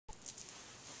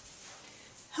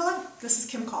this is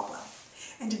Kim Caldwell,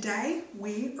 and today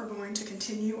we are going to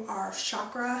continue our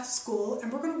chakra school,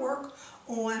 and we're going to work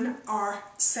on our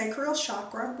Sacral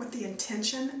Chakra with the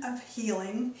intention of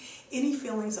healing any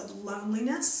feelings of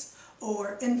loneliness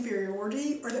or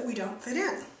inferiority or that we don't fit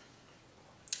in.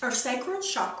 Our Sacral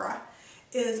Chakra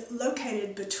is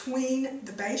located between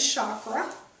the base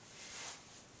chakra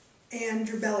and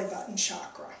your belly button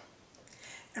chakra.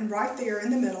 And right there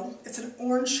in the middle, it's an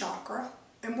orange chakra,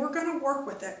 and we're going to work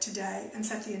with it today and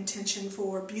set the intention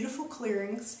for beautiful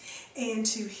clearings and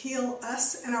to heal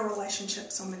us and our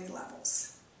relationships on many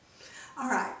levels. All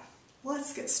right,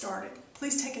 let's get started.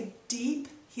 Please take a deep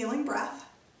healing breath.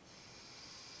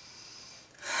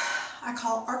 I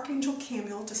call Archangel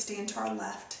Zadkiel to stand to our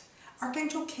left.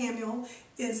 Archangel Zadkiel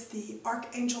is the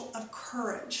Archangel of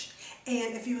Courage,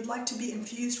 and if you would like to be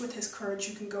infused with his courage,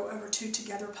 you can go over to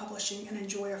Together Publishing and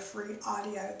enjoy a free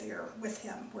audio there with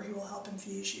him where he will help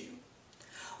infuse you.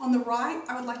 On the right,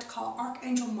 I would like to call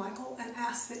Archangel Michael and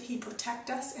ask that he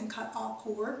protect us and cut all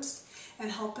cords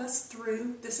and help us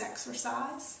through this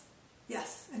exercise.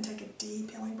 Yes, and take a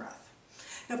deep healing breath.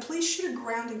 Now please shoot a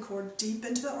grounding cord deep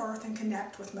into the earth and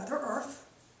connect with Mother Earth.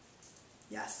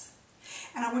 Yes.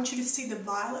 And I want you to see the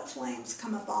violet flames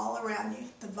come up all around you.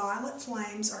 The violet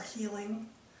flames are healing.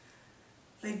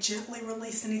 They gently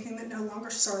release anything that no longer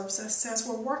serves us. So as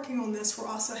we're working on this, we're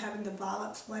also having the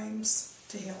violet flames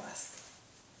to heal us.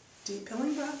 Deep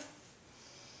healing breath.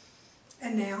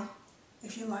 And now,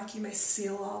 if you like, you may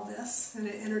seal all this in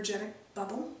an energetic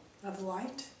bubble of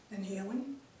light and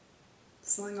healing,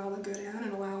 sealing all the good in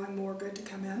and allowing more good to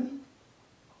come in.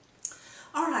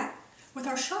 All right. With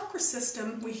our chakra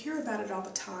system, we hear about it all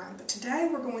the time, but today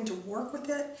we're going to work with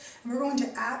it, and we're going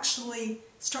to actually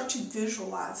start to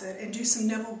visualize it and do some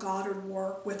Neville Goddard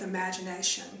work with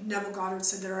imagination. Neville Goddard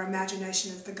said that our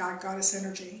imagination is the God-Goddess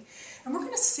energy. And we're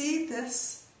going to see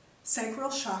this sacral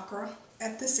chakra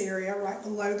at this area right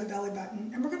below the belly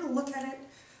button, and we're going to look at it.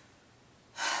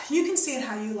 You can see it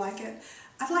how you like it.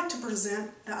 I'd like to present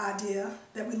the idea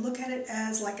that we look at it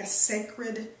as like a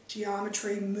sacred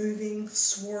geometry, moving,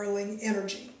 swirling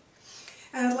energy.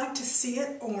 And I'd like to see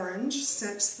it orange,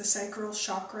 since the sacral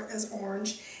chakra is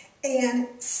orange, and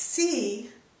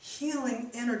see healing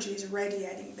energies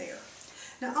radiating there.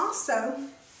 Now also,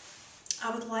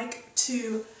 I would like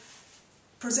to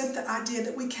present the idea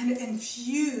that we can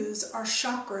infuse our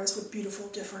chakras with beautiful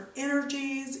different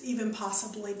energies, even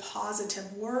possibly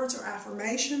positive words or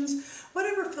affirmations,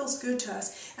 whatever feels good to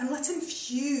us. And let's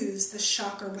infuse the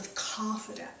chakra with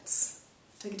confidence.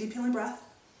 Take a deep healing breath.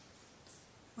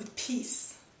 With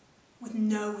peace, with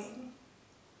knowing,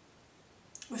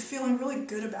 with feeling really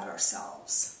good about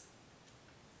ourselves,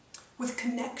 with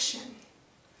connection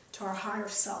to our higher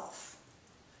self,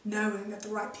 knowing that the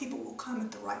right people will come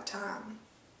at the right time.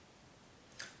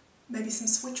 Maybe some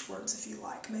switch words if you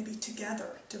like. Maybe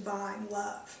together, divine,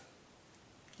 love.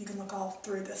 You can look all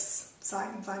through this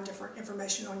site and find different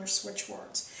information on your switch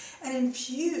words. And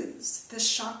infuse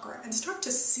this chakra and start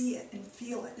to see it and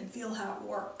feel how it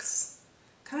works.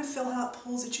 Kind of feel how it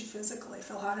pulls at you physically.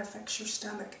 Feel how it affects your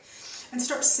stomach. And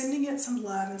start sending it some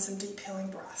love and some deep healing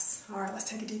breaths. All right, let's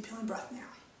take a deep healing breath now.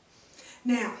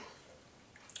 Now,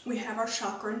 we have our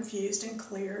chakra infused and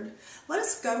cleared. Let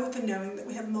us go with the knowing that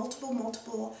we have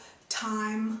multiple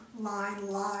timeline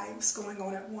lives going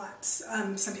on at once.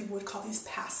 Some people would call these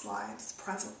past lives,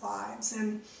 present lives.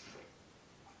 And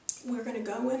we're going to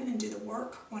go in and do the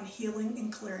work on healing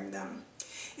and clearing them.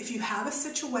 If you have a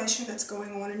situation that's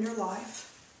going on in your life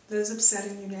that is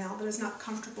upsetting you now, that is not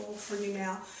comfortable for you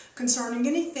now, concerning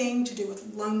anything to do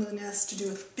with loneliness, to do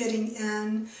with fitting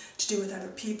in, to do with other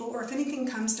people, or if anything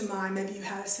comes to mind, maybe you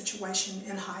had a situation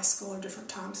in high school or different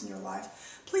times in your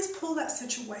life, please pull that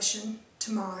situation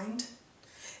to mind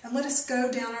and let us go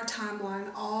down our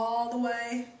timeline all the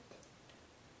way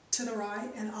to the right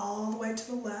and all the way to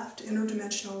the left,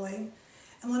 interdimensionally,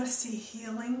 and let us see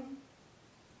healing,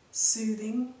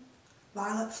 soothing,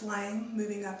 violet flame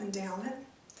moving up and down it.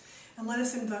 And let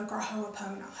us invoke our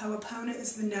Ho'opono. Ho'opono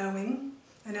is the knowing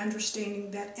and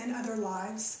understanding that in other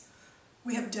lives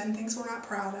we have done things we're not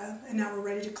proud of, and now we're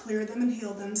ready to clear them and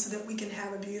heal them so that we can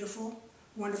have a beautiful,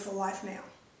 wonderful life now.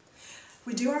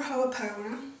 We do our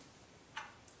Ho'opono,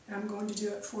 and I'm going to do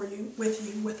it for you,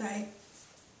 with a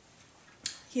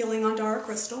healing on Dara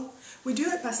crystal. We do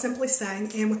it by simply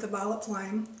saying, and with the violet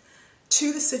flame,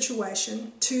 to the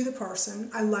situation, to the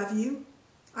person, I love you,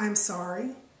 I'm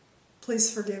sorry,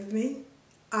 please forgive me,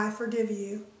 I forgive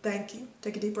you, thank you.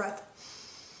 Take a deep breath.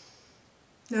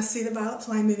 Now see the violet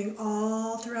flame moving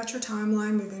all throughout your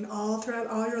timeline, moving all throughout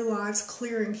all your lives,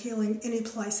 clearing, healing any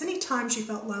place. Any times you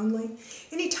felt lonely,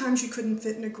 any times you couldn't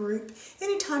fit in a group,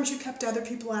 any times you kept other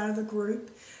people out of the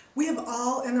group. We have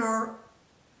all in our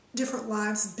different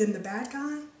lives been the bad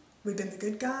guy, we've been the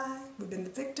good guy, we've been the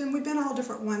victim, we've been all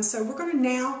different ones. So we're going to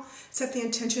now set the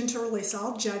intention to release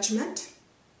all judgment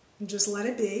and just let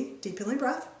it be. Deep healing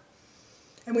breath.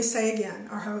 And we say again,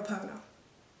 our Ho'oponopono.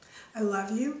 I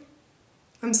love you.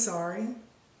 I'm sorry.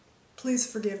 Please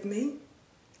forgive me.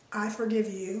 I forgive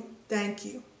you. Thank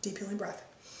you. Deep healing breath.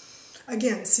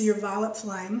 Again, see your violet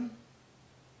flame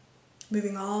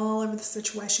moving all over the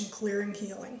situation, clearing,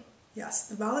 healing. Yes,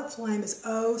 the violet flame is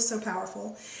oh so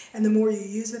powerful, and the more you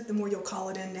use it, the more you'll call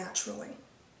it in naturally.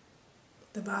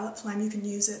 The violet flame, you can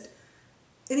use it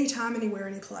anytime, anywhere,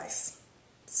 any place.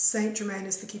 Saint Germain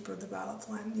is the keeper of the violet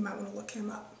flame. You might want to look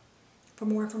him up for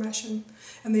more information.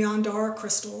 And the Andara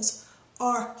crystals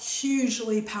are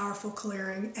hugely powerful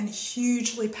clearing and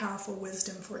hugely powerful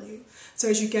wisdom for you. So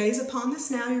as you gaze upon this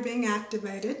now, you're being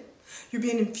activated. You're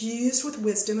being infused with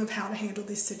wisdom of how to handle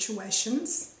these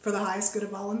situations for the highest good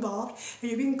of all involved.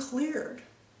 And you're being cleared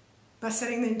by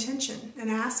setting the intention and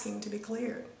asking to be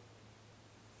cleared.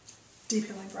 Deep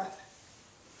healing breath.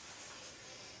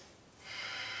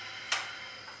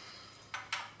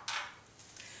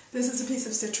 This is a piece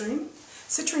of citrine.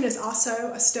 Citrine is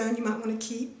also a stone you might want to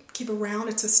keep around.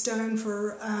 It's a stone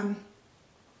for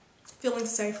feeling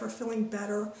safer, feeling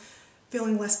better,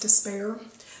 feeling less despair.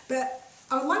 But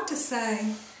I would like to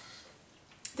say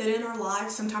that in our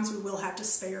lives, sometimes we will have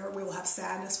despair, we will have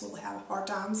sadness, we will have hard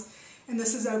times, and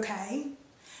this is okay.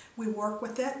 We work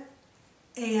with it,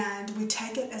 and we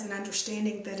take it as an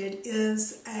understanding that it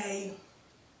is a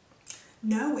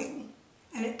knowing,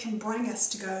 and it can bring us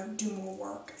to go do more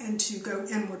work and to go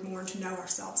inward more and to know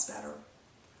ourselves better.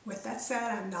 With that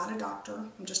said, I'm not a doctor.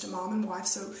 I'm just a mom and wife,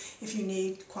 so if you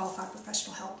need qualified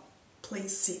professional help,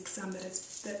 please seek some that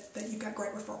you've got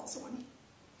great referrals on.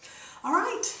 All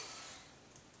right.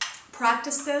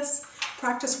 Practice this.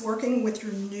 Practice working with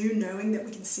your new knowing that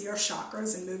we can see our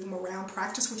chakras and move them around.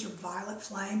 Practice with your violet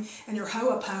flame, and your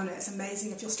Ho'oponopono is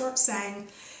amazing. If you'll start saying,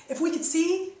 if we could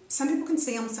see, some people can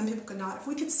see them, some people cannot. If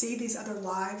we could see these other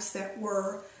lives that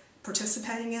we're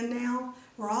participating in now,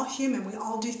 we're all human. We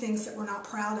all do things that we're not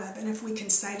proud of. And if we can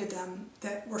say to them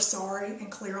that we're sorry and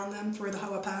clear on them through the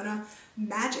Ho'oponopono,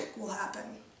 magic will happen.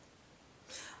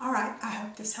 All right, I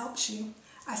hope this helps you.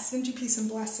 I send you peace and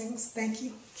blessings. Thank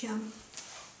you, Kim.